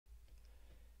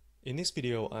In this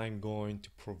video, I'm going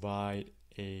to provide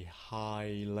a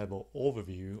high-level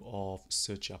overview of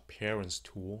search appearance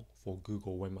tool for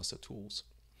Google Webmaster Tools.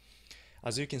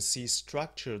 As you can see,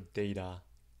 structured data,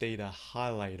 data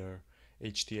highlighter,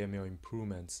 HTML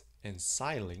improvements, and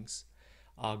site links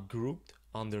are grouped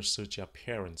under search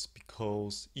appearance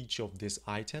because each of these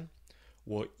items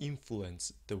will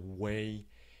influence the way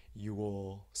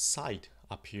your site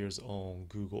appears on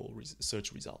Google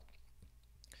search result.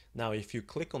 Now, if you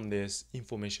click on this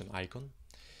information icon,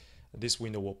 this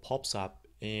window will pops up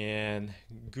and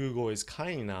Google is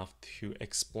kind enough to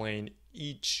explain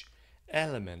each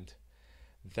element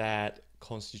that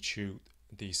constitute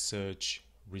the search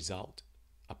result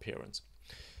appearance.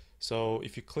 So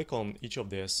if you click on each of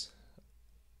this,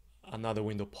 another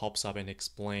window pops up and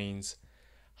explains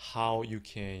how you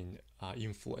can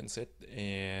influence it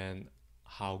and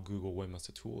how Google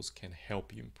Webmaster Tools can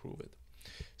help you improve it.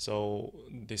 So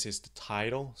this is the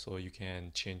title, so you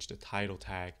can change the title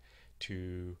tag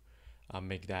to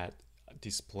make that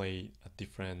display a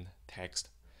different text.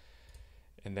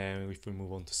 And then if we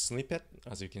move on to snippet,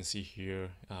 as you can see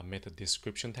here, meta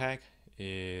description tag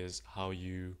is how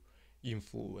you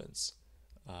influence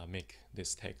make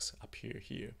this text appear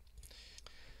here.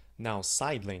 Now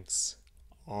site links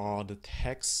are the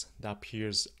text that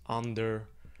appears under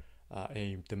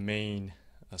the main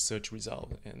search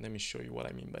result, and let me show you what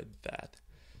I mean by that.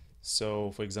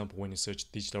 So for example, when you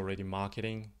search digital ready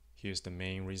marketing, here's the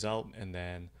main result, and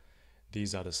then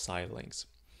these are the site links.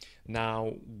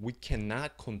 Now we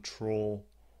cannot control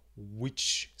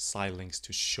which site links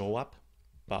to show up,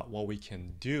 but what we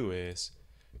can do is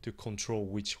to control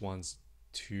which ones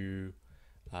to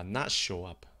not show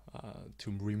up,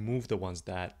 to remove the ones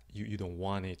that you don't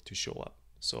want it to show up.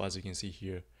 So as you can see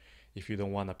here, if you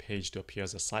don't want a page to appear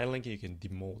as a site link, you can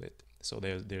demote it. So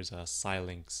there's a site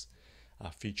links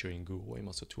feature in Google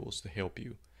Webmaster Tools to help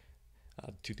you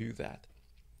to do that.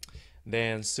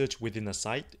 Then search within a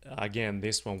site. Again,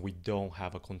 this one we don't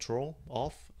have a control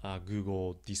of.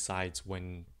 Google decides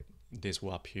when this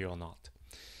will appear or not.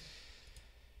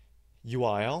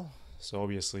 URL, so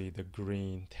obviously the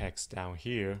green text down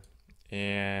here,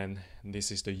 and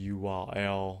this is the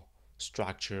URL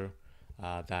structure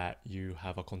that you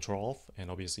have a control of. And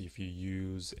obviously if you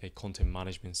use a content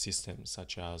management system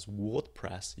such as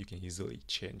WordPress, you can easily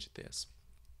change this.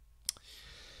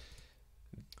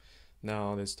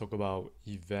 Now let's talk about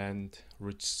event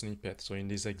rich snippet. So in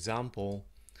this example,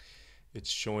 it's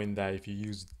showing that if you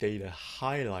use data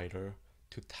highlighter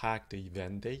to tag the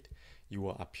event date, you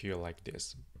will appear like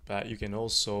this. But you can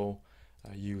also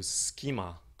use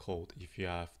schema code if you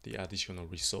have the additional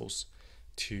resource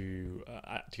to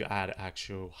add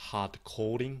actual hard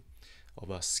coding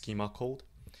of a schema code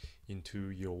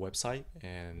into your website,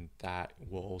 and that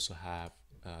will also have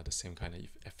the same kind of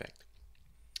effect.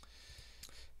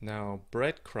 Now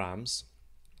breadcrumbs,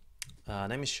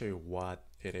 let me show you what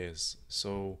it is.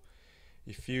 So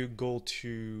if you go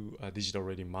to digital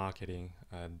ready marketing,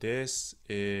 this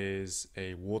is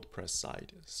a WordPress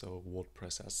site. So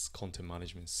WordPress has content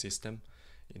management system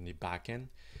in the backend.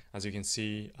 As you can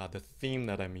see, the theme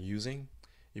that I'm using,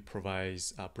 it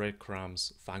provides a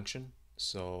breadcrumbs function.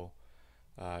 So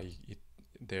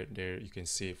there you can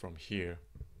see from here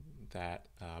that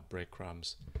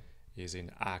breadcrumbs is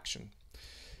in action.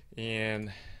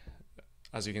 And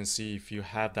as you can see, if you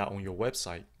have that on your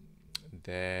website,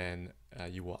 then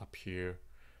you will appear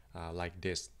like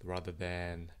this rather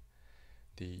than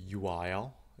the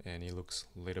URL, and it looks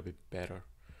a little bit better.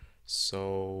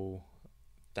 So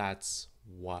that's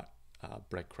what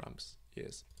breadcrumbs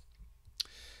is.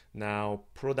 Now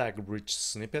product rich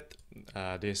snippet,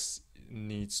 this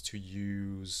needs to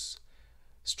use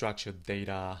structured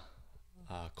data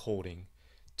coding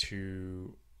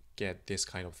to get this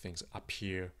kind of things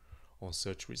appear on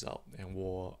search result, and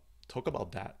we'll talk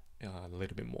about that a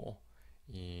little bit more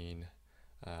in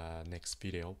next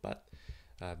video. But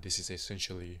this is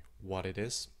essentially what it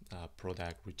is,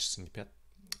 product rich snippet,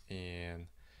 and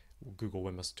Google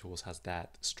Webmaster Tools has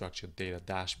that structured data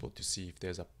dashboard to see if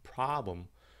there's a problem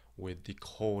with the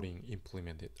coding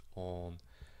implemented on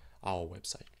our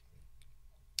website.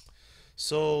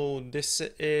 So this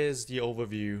is the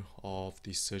overview of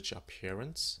the search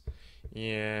appearance,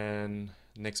 and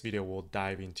next video we'll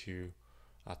dive into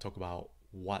talk about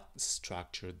what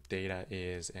structured data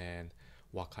is and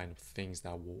what kind of things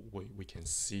that we can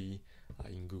see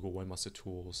in Google Webmaster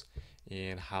Tools,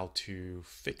 and how to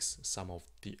fix some of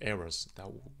the errors that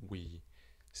we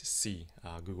see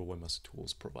Google Webmaster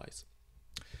Tools provides.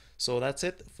 So that's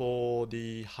it for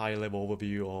the high-level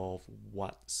overview of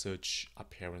what search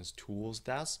appearance tools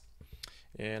does,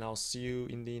 and I'll see you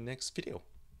in the next video.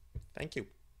 Thank you.